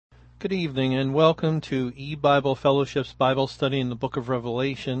Good evening and welcome to E-Bible Fellowship's Bible study in the book of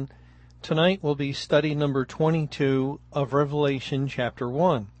Revelation. Tonight will be study number 22 of Revelation chapter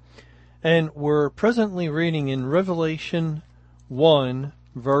 1. And we're presently reading in Revelation 1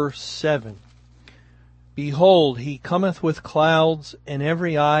 verse 7. Behold, he cometh with clouds, and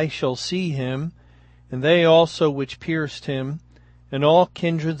every eye shall see him, and they also which pierced him, and all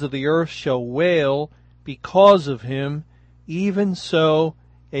kindreds of the earth shall wail because of him, even so,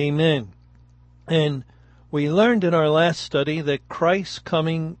 Amen. And we learned in our last study that Christ's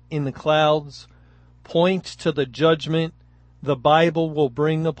coming in the clouds points to the judgment the Bible will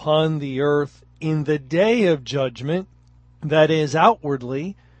bring upon the earth in the day of judgment. That is,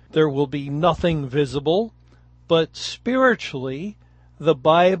 outwardly, there will be nothing visible, but spiritually, the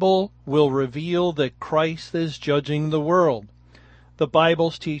Bible will reveal that Christ is judging the world. The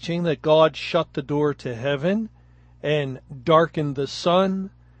Bible's teaching that God shut the door to heaven and darkened the sun,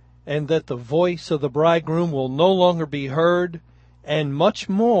 and that the voice of the bridegroom will no longer be heard, and much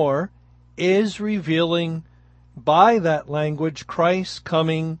more, is revealing by that language Christ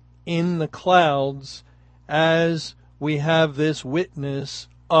coming in the clouds as we have this witness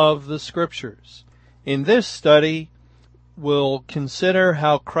of the Scriptures. In this study, we'll consider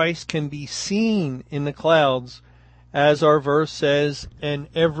how Christ can be seen in the clouds, as our verse says, and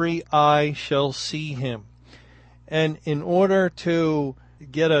every eye shall see him. And in order to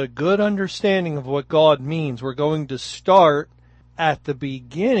get a good understanding of what God means, we're going to start at the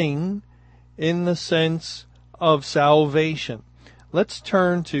beginning in the sense of salvation. Let's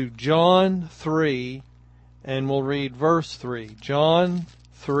turn to John 3 and we'll read verse 3. John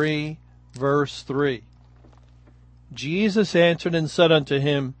 3 verse 3. Jesus answered and said unto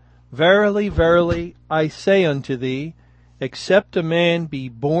him, Verily, verily, I say unto thee, except a man be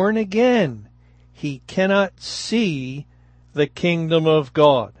born again, he cannot see the kingdom of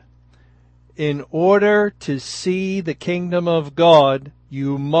God. In order to see the kingdom of God,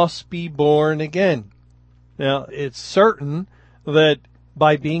 you must be born again. Now, it's certain that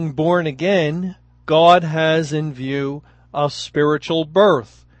by being born again, God has in view a spiritual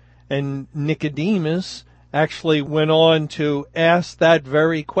birth. And Nicodemus actually went on to ask that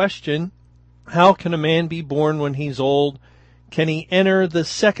very question, how can a man be born when he's old? Can he enter the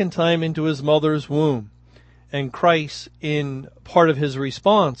second time into his mother's womb? And Christ, in part of his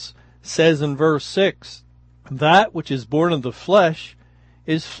response, says in verse 6, That which is born of the flesh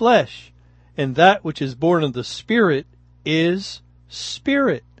is flesh, and that which is born of the Spirit is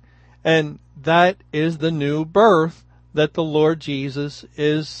spirit. And that is the new birth that the Lord Jesus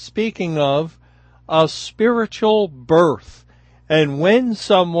is speaking of, a spiritual birth. And when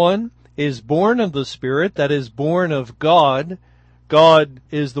someone is born of the Spirit, that is born of God, God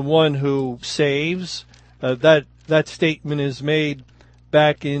is the one who saves. That statement is made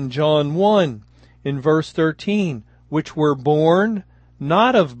back in John 1 in verse 13, which were born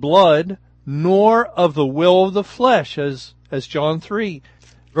not of blood, nor of the will of the flesh, as John 3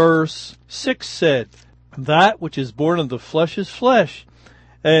 verse 6 said. That which is born of the flesh is flesh.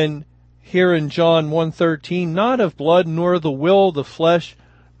 And here in John 1:13, not of blood, nor the will of the flesh,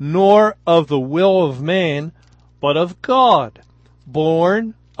 nor of the will of man, but of God.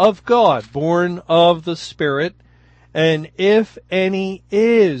 Born of God, born of the Spirit. And if any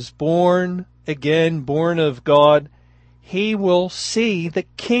is born again, born of God, he will see the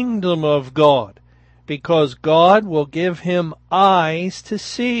kingdom of God, because God will give him eyes to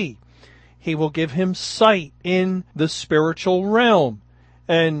see. He will give him sight in the spiritual realm.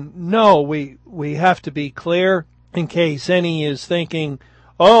 And no, we have to be clear in case any is thinking,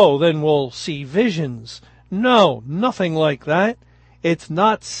 oh, then we'll see visions. No, nothing like that. It's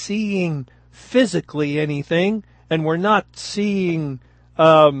not seeing physically anything, and we're not seeing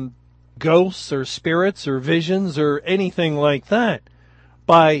ghosts or spirits or visions or anything like that.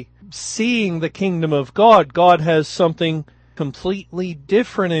 By seeing the kingdom of God, God has something completely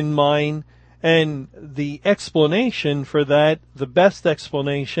different in mind, and the explanation for that, the best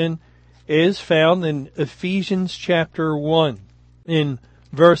explanation, is found in Ephesians chapter 1. In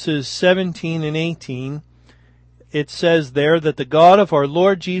verses 17 and 18, it says there that the God of our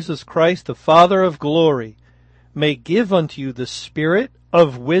Lord Jesus Christ, the Father of glory, may give unto you the spirit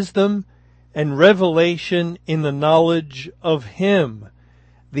of wisdom and revelation in the knowledge of him,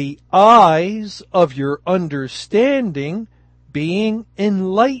 the eyes of your understanding being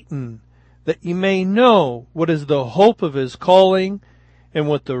enlightened, that ye may know what is the hope of his calling, and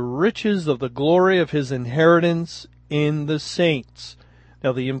what the riches of the glory of his inheritance in the saints.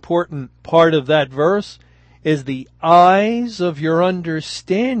 Now, the important part of that verse is the eyes of your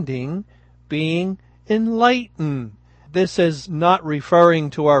understanding being enlightened. This is not referring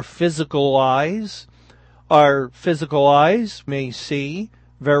to our physical eyes. Our physical eyes may see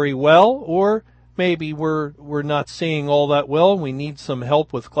very well, or maybe we're not seeing all that well. We need some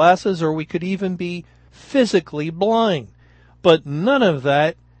help with glasses, or we could even be physically blind. But none of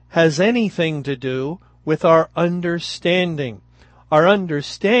that has anything to do with our understanding. Our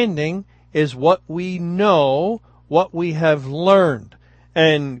understanding is what we know, what we have learned.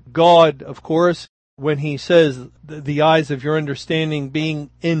 And God, of course, when he says the eyes of your understanding being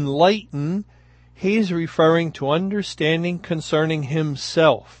enlightened, he's referring to understanding concerning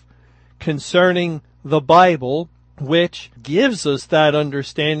himself, concerning the Bible, which gives us that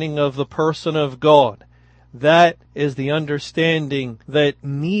understanding of the person of God. That is the understanding that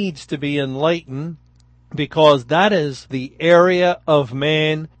needs to be enlightened, because that is the area of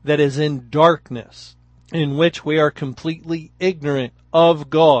man that is in darkness, in which we are completely ignorant of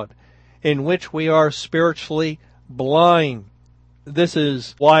God, in which we are spiritually blind. This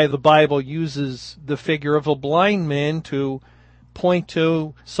is why the Bible uses the figure of a blind man to point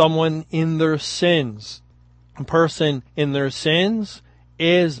to someone in their sins. A person in their sins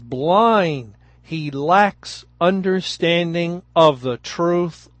is blind. He lacks understanding of the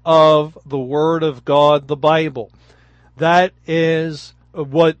truth of the Word of God, the Bible. That is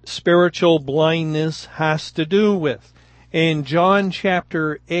what spiritual blindness has to do with. In John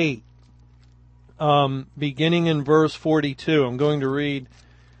chapter 8, beginning in verse 42, I'm going to read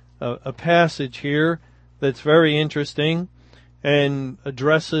a passage here that's very interesting and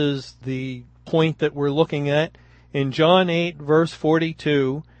addresses the point that we're looking at. In John 8, verse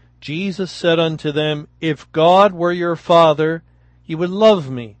 42, Jesus said unto them, If God were your Father, ye would love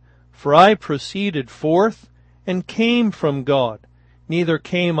me, for I proceeded forth and came from God. Neither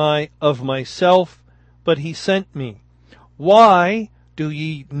came I of myself, but he sent me. Why do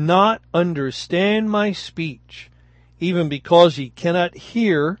ye not understand my speech? Even because ye cannot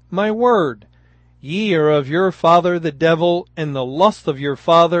hear my word. Ye are of your father the devil, and the lust of your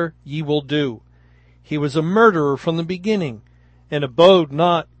father ye will do. He was a murderer from the beginning, and abode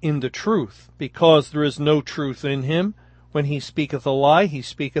not in the truth, because there is no truth in him. When he speaketh a lie, he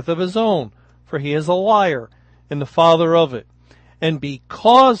speaketh of his own, for he is a liar, and the father of it. And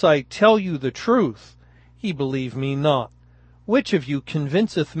because I tell you the truth, ye believe me not. Which of you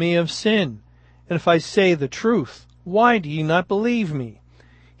convinceth me of sin? And if I say the truth, why do ye not believe me?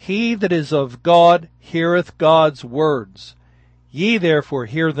 He that is of God heareth God's words. Ye therefore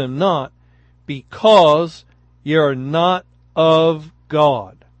hear them not, because ye are not of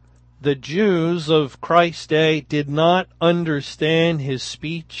God. The Jews of Christ's day did not understand his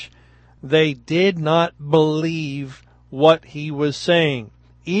speech. They did not believe what he was saying.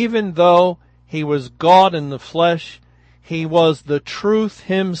 Even though he was God in the flesh, he was the truth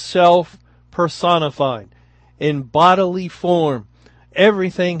himself personified in bodily form.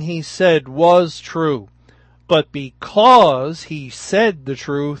 Everything he said was true. But because he said the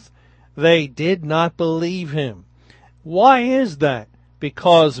truth, they did not believe him. Why is that?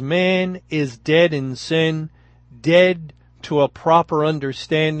 Because man is dead in sin, dead to a proper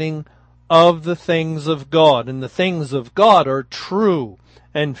understanding of the things of God. And the things of God are true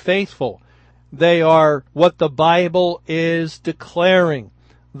and faithful. They are what the Bible is declaring,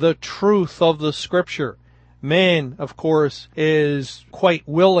 the truth of the Scripture. Man, of course, is quite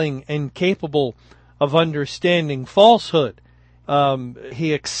willing and capable of understanding falsehood.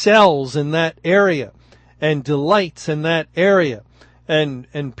 He excels in that area and delights in that area.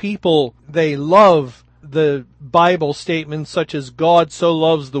 And people, they love the Bible statements such as God so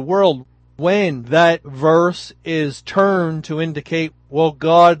loves the world, when that verse is turned to indicate, well,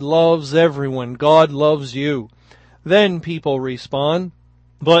 God loves everyone. God loves you. Then people respond,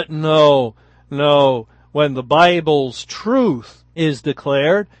 but no. When the Bible's truth is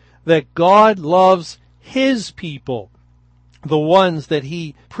declared, that God loves his people, the ones that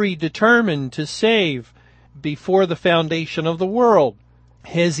he predetermined to save before the foundation of the world,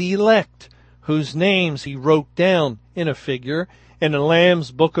 his elect, whose names he wrote down in a figure in the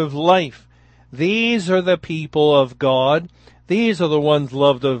Lamb's book of life. These are the people of God. These are the ones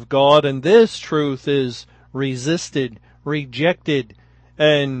loved of God, and this truth is resisted, rejected,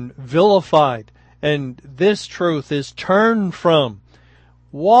 and vilified. And this truth is turned from.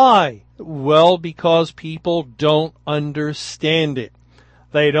 Why? Well, because people don't understand it.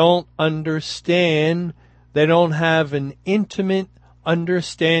 They don't understand. They don't have an intimate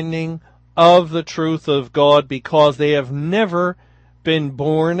understanding of the truth of God, because they have never been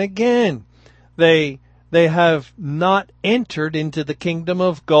born again. They have not entered into the kingdom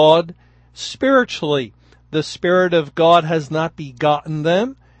of God spiritually. The Spirit of God has not begotten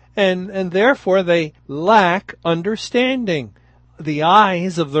them, and therefore they lack understanding. The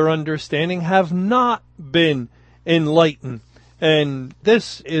eyes of their understanding have not been enlightened. And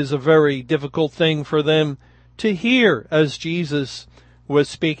this is a very difficult thing for them to hear, as Jesus was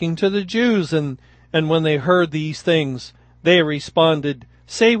speaking to the Jews. And when they heard these things, they responded,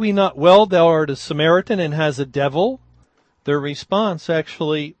 "Say we not well, thou art a Samaritan and has a devil?" Their response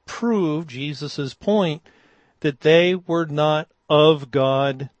actually proved Jesus' point that they were not of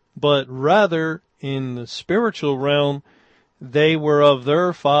God, but rather in the spiritual realm, they were of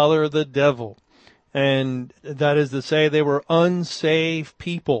their father, the devil. And that is to say, they were unsaved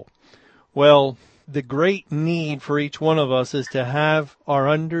people. Well, the great need for each one of us is to have our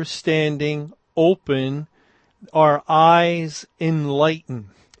understanding open, our eyes enlightened.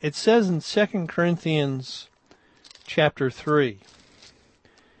 It says in 2 Corinthians chapter 3,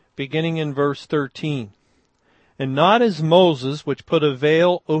 beginning in verse 13, "And not as Moses, which put a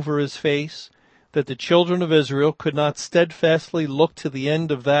veil over his face, that the children of Israel could not steadfastly look to the end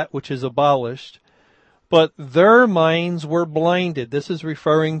of that which is abolished, but their minds were blinded." This is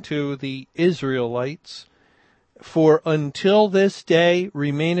referring to the Israelites. "For until this day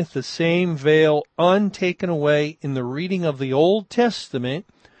remaineth the same veil untaken away in the reading of the Old Testament,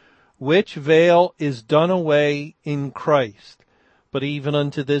 which veil is done away in Christ. But even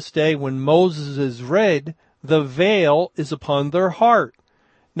unto this day, when Moses is read, the veil is upon their heart.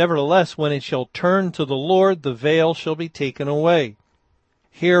 Nevertheless, when it shall turn to the Lord, the veil shall be taken away."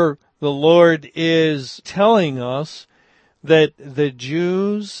 Here the Lord is telling us that the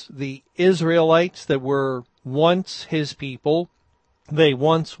Jews, the Israelites that were once his people, they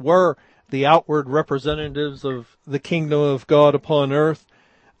once were the outward representatives of the kingdom of God upon earth,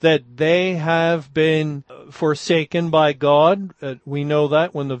 that they have been forsaken by God. We know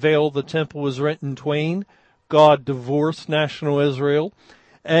that when the veil of the temple was rent in twain, God divorced national Israel,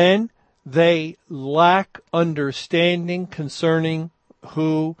 and they lack understanding concerning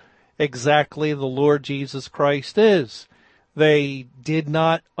who exactly the Lord Jesus Christ is. They did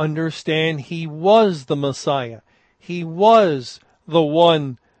not understand he was the Messiah. He was the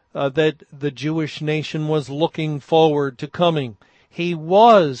one that the Jewish nation was looking forward to coming. He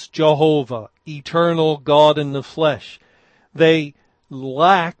was Jehovah, eternal God in the flesh. They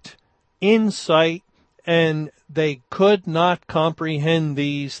lacked insight, and they could not comprehend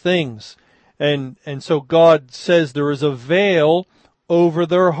these things. And so God says there is a veil over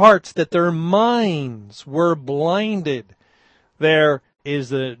their hearts, that their minds were blinded. There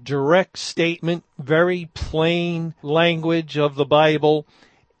is a direct statement, very plain language of the Bible,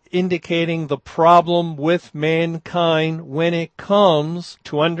 indicating the problem with mankind when it comes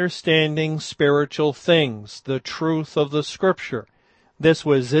to understanding spiritual things, the truth of the Scripture. This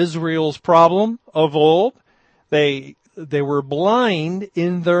was Israel's problem of old. They were blind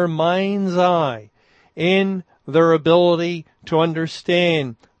in their mind's eye, in their ability to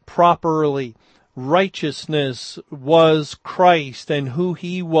understand properly. Righteousness was Christ and who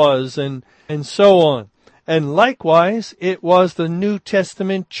he was, and so on. And likewise, it was the New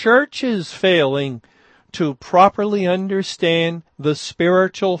Testament church's failing to properly understand the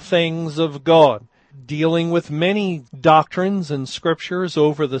spiritual things of God. Dealing with many doctrines and scriptures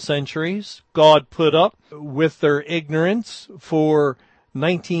over the centuries, God put up with their ignorance for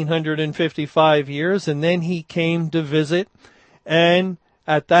 1955 years, and then he came to visit. And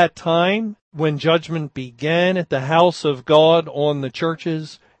at that time, when judgment began at the house of God on the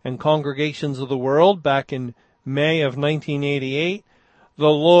churches and congregations of the world back in May of 1988, the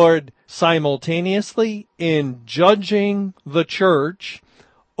Lord simultaneously, in judging the church,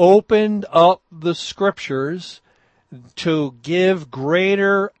 opened up the scriptures to give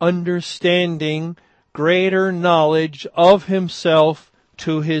greater understanding, greater knowledge of himself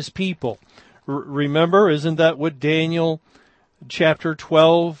to his people. Remember, isn't that what Daniel chapter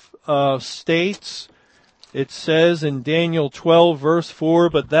 12 states? It says in Daniel 12 verse 4,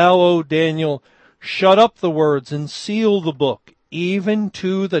 "But thou, O Daniel, shut up the words and seal the book, even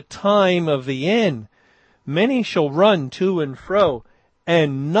to the time of the end. Many shall run to and fro,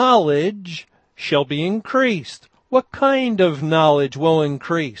 and knowledge shall be increased." What kind of knowledge will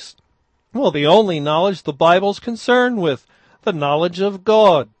increase? Well, the only knowledge the Bible's concerned with, the knowledge of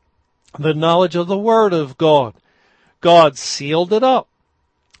God, the knowledge of the Word of God. God sealed it up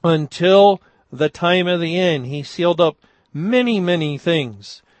until the time of the end. He sealed up many, many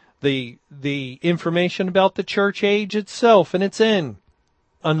things. The information about the church age itself and its end.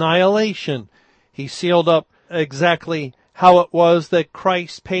 Annihilation. He sealed up exactly how it was that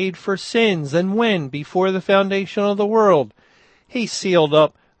Christ paid for sins and when, before the foundation of the world. He sealed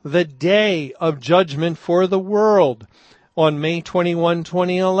up the day of judgment for the world. on May 21,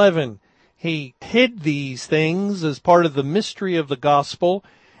 2011. He hid these things as part of the mystery of the gospel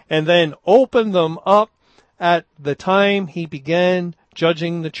and then opened them up at the time he began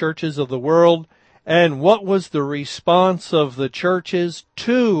judging the churches of the world. And what was the response of the churches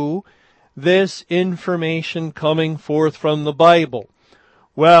to this information coming forth from the Bible?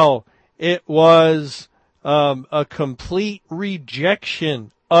 Well, it was a complete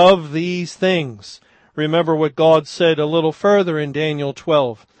rejection of these things. Remember what God said a little further in Daniel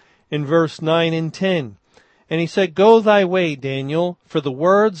 12, in verse 9 and 10. And he said, "Go thy way, Daniel, for the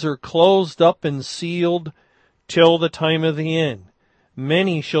words are closed up and sealed till the time of the end.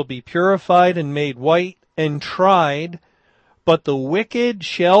 Many shall be purified and made white and tried, but the wicked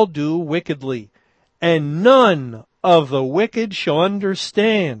shall do wickedly, and none of the wicked shall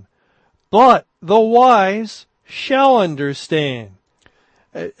understand, but the wise shall understand."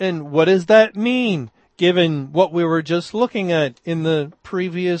 And what does that mean, given what we were just looking at in the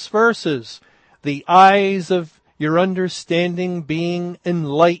previous verses? The eyes of your understanding being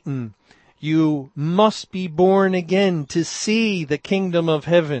enlightened. You must be born again to see the kingdom of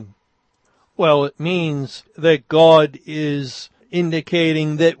heaven. Well, it means that God is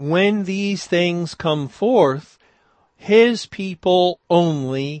indicating that when these things come forth, His people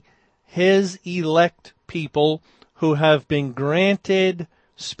only, His elect people who have been granted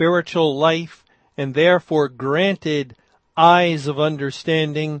spiritual life and therefore granted eyes of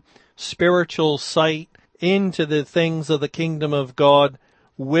understanding, spiritual sight into the things of the kingdom of God,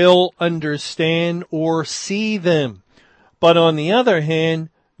 will understand or see them. But on the other hand,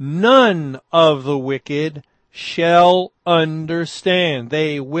 none of the wicked shall understand.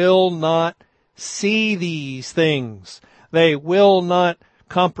 They will not see these things. They will not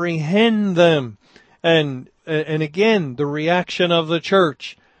comprehend them. And again, the reaction of the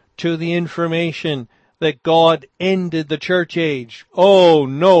church to the information that God ended the church age. Oh,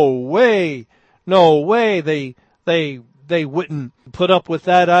 no way. No way. They wouldn't put up with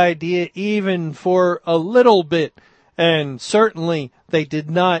that idea even for a little bit. And certainly they did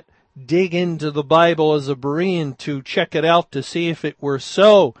not dig into the Bible as a Berean to check it out to see if it were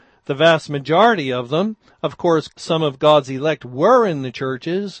so. The vast majority of them, of course, some of God's elect were in the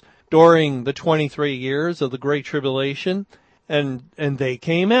churches during the 23 years of the Great Tribulation, and they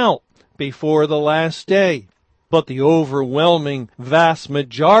came out before the last day. But the overwhelming vast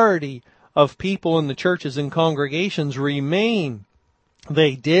majority of people in the churches and congregations remain.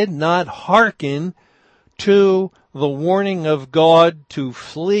 They did not hearken to the warning of God to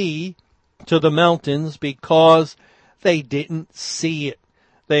flee to the mountains because they didn't see it.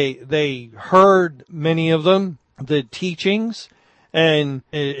 They heard, many of them, the teachings, and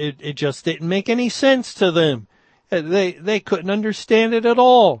it just didn't make any sense to them. They couldn't understand it at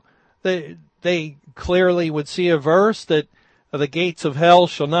all. They clearly would see a verse that the gates of hell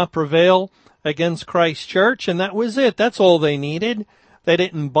shall not prevail against Christ's church, and that was it. That's all they needed. They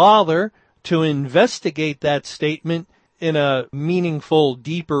didn't bother to investigate that statement in a meaningful,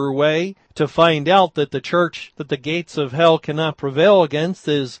 deeper way to find out that the church that the gates of hell cannot prevail against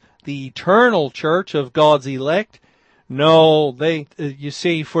is the eternal church of God's elect. No, you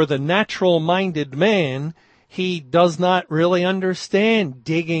see, for the natural-minded man, he does not really understand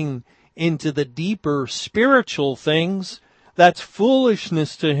digging into the deeper spiritual things. That's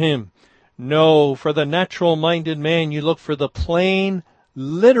foolishness to him. No, for the natural-minded man, you look for the plain,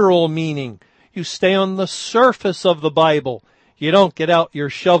 literal meaning. You stay on the surface of the Bible. You don't get out your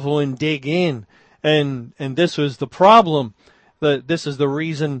shovel and dig in. And this was the problem. This is the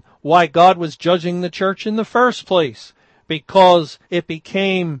reason why God was judging the church in the first place. Because it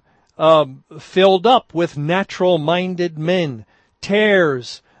became filled up with natural-minded men,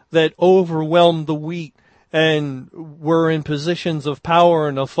 tares that overwhelmed the wheat and were in positions of power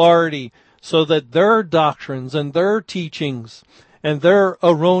and authority, so that their doctrines and their teachings and their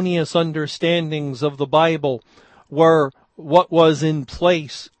erroneous understandings of the Bible were what was in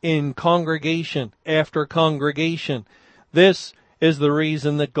place in congregation after congregation. This is the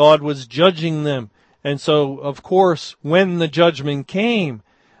reason that God was judging them. And so, of course, when the judgment came,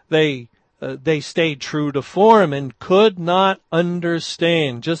 they stayed true to form and could not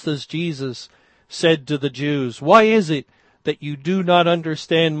understand, just as Jesus said to the Jews, "Why is it that you do not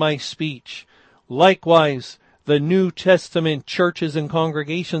understand my speech?" Likewise, the New Testament churches and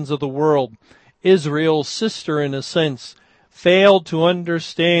congregations of the world, Israel's sister in a sense, failed to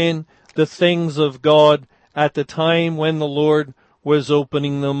understand the things of God at the time when the Lord was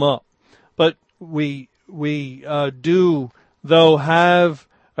opening them up. But we do, though, have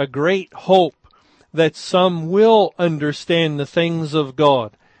a great hope that some will understand the things of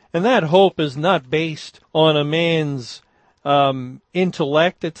God. And that hope is not based on a man's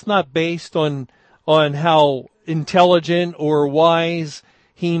intellect. It's not based on how intelligent or wise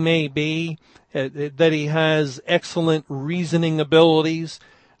he may be, that he has excellent reasoning abilities.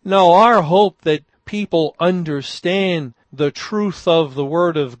 No, our hope that people understand the truth of the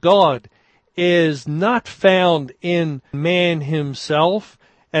Word of God is not found in man himself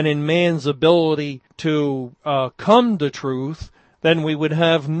and in man's ability to come to truth. Then we would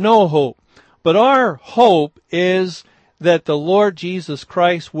have no hope. But our hope is that the Lord Jesus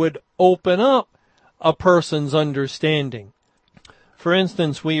Christ would open up a person's understanding. For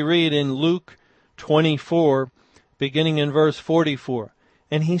instance, we read in Luke 24, beginning in verse 44,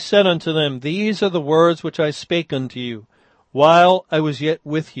 "And he said unto them, These are the words which I spake unto you, while I was yet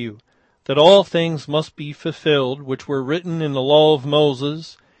with you, that all things must be fulfilled, which were written in the law of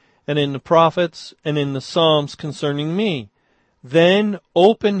Moses, and in the prophets, and in the Psalms concerning me. Then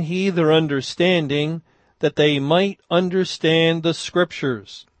opened he their understanding, that they might understand the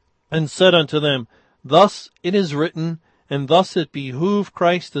Scriptures, and said unto them, Thus it is written, and thus it behooved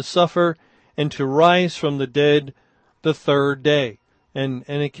Christ to suffer, and to rise from the dead the third day." And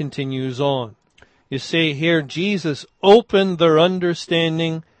it continues on. You see here, Jesus opened their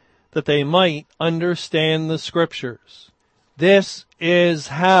understanding that they might understand the Scriptures. This is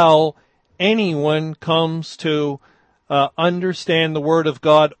how anyone comes to understand the Word of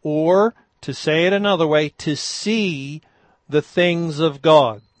God, or, to say it another way, to see the things of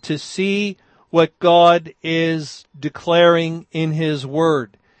God, to see what God is declaring in His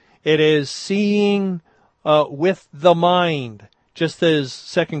Word. It is seeing with the mind, just as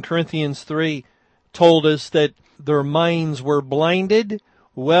 2 Corinthians 3 told us that their minds were blinded.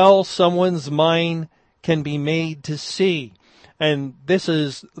 Well, someone's mind can be made to see. And this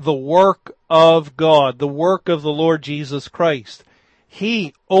is the work of God, the work of the Lord Jesus Christ.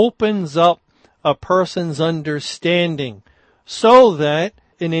 He opens up a person's understanding so that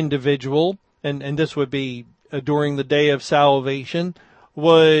an individual, and this would be during the day of salvation,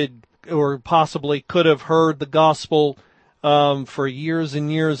 would or possibly could have heard the gospel for years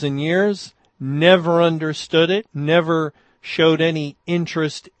and years and years, never understood it, never showed any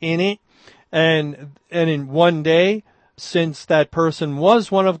interest in it, and in one day, since that person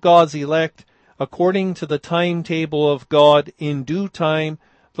was one of God's elect, according to the timetable of God, in due time,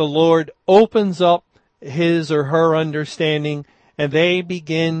 the Lord opens up his or her understanding, and they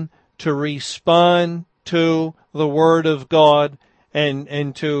begin to respond to the Word of God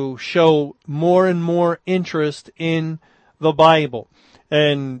and to show more and more interest in the Bible.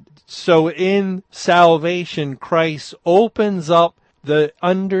 And so in salvation, Christ opens up the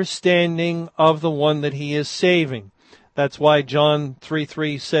understanding of the one that he is saving. That's why John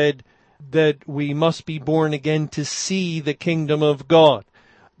 3:3 said that we must be born again to see the kingdom of God.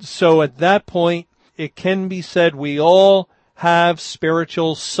 So at that point, it can be said we all have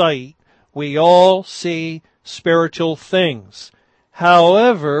spiritual sight. We all see spiritual things.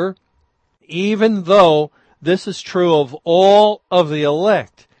 However, even though this is true of all of the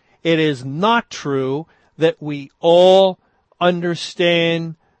elect, it is not true that we all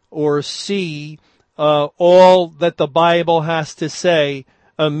understand or see all that the Bible has to say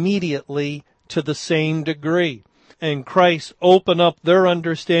immediately to the same degree. And Christ opened up their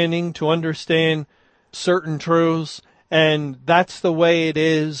understanding to understand certain truths, and that's the way it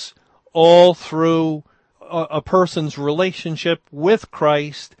is all through a person's relationship with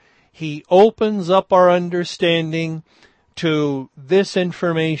Christ. He opens up our understanding to this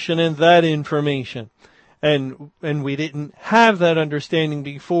information and that information. And we didn't have that understanding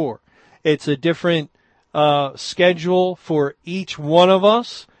before. It's a different schedule for each one of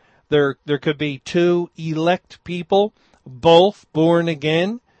us. There could be two elect people, both born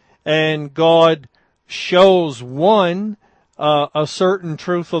again, and God shows one a certain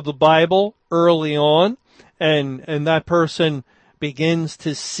truth of the Bible early on, and that person begins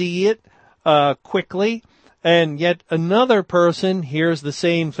to see it quickly, and yet another person hears the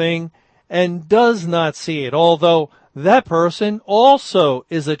same thing and does not see it, although that person also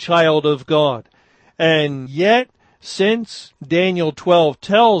is a child of God. And yet, since Daniel 12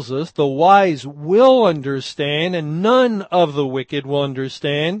 tells us the wise will understand and none of the wicked will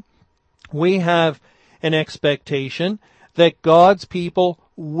understand, we have an expectation that God's people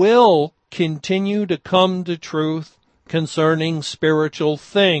will continue to come to truth concerning spiritual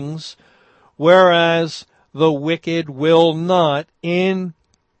things, whereas the wicked will not in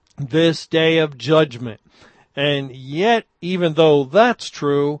this day of judgment. And yet, even though that's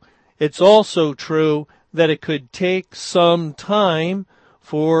true, it's also true that it could take some time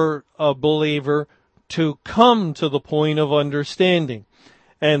for a believer to come to the point of understanding.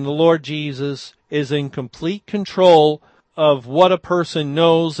 And the Lord Jesus is in complete control of of what a person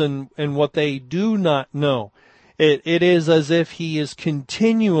knows and what they do not know. It is as if he is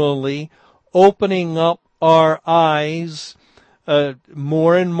continually opening up our eyes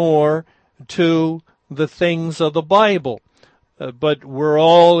more and more to the things of the Bible. But we're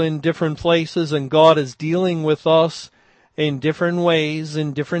all in different places, and God is dealing with us in different ways,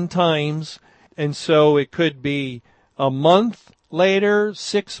 in different times. And so it could be a month later,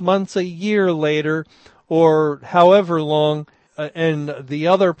 6 months, a year later, or however long, and the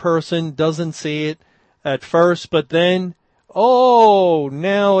other person doesn't see it at first, but then,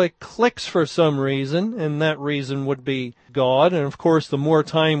 now it clicks for some reason, and that reason would be God. And of course, the more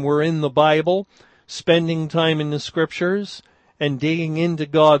time we're in the Bible, spending time in the Scriptures, and digging into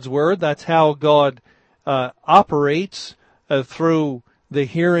God's Word, that's how God operates through the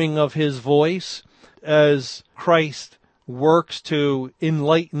hearing of His voice as Christ works to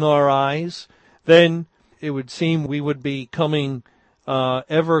enlighten our eyes. Then it would seem we would be coming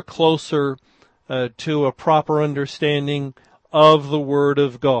ever closer to a proper understanding of the Word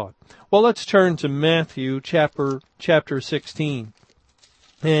of God. Well, let's turn to Matthew chapter 16.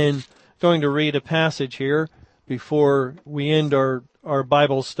 And going to read a passage here before we end our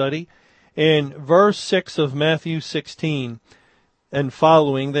Bible study. In verse 6 of Matthew 16 and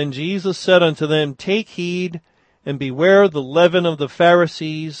following, then Jesus said unto them, Take heed and beware the leaven of the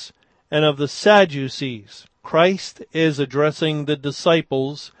Pharisees and of the Sadducees. Christ is addressing the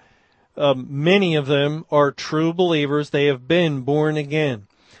disciples. Many of them are true believers. They have been born again.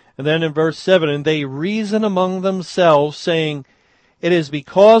 And then in verse 7, and they reason among themselves, saying, It is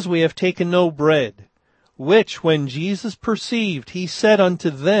because we have taken no bread. Which when Jesus perceived, he said unto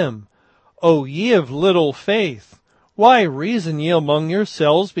them, O ye of little faith, why reason ye among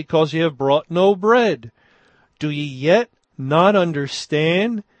yourselves, because ye have brought no bread? Do ye yet not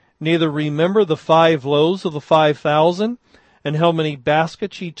understand, neither remember the 5 loaves of the 5,000, and how many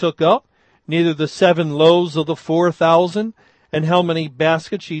baskets ye took up, neither the 7 loaves of the 4,000, and how many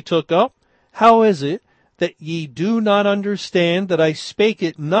baskets ye took up? How is it that ye do not understand that I spake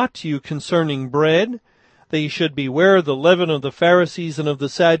it not to you concerning bread, that ye should beware the leaven of the Pharisees and of the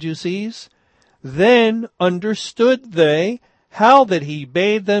Sadducees? Then understood they how that he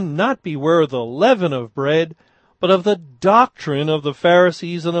bade them not beware the leaven of bread, but of the doctrine of the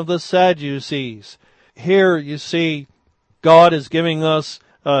Pharisees and of the Sadducees. Here you see God is giving us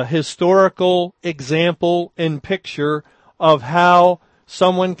a historical example and picture of how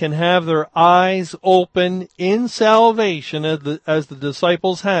someone can have their eyes open in salvation as the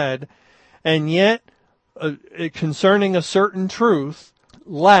disciples had, and yet concerning a certain truth,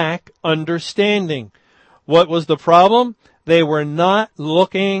 lack understanding. What was the problem? They were not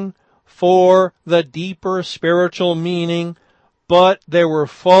looking for the deeper spiritual meaning, but they were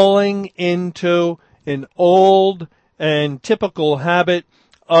falling into an old and typical habit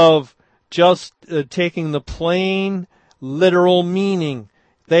of just taking the plain literal meaning.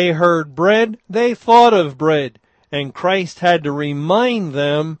 They heard bread, they thought of bread, and Christ had to remind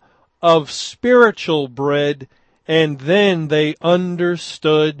them of spiritual bread, and then they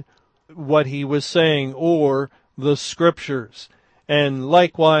understood what he was saying, or the Scriptures. And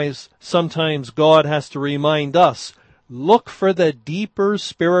likewise, sometimes God has to remind us, look for the deeper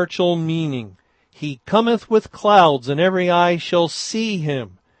spiritual meaning. He cometh with clouds, and every eye shall see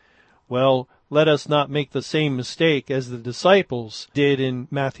him. Well, let us not make the same mistake as the disciples did in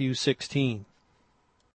Matthew 16.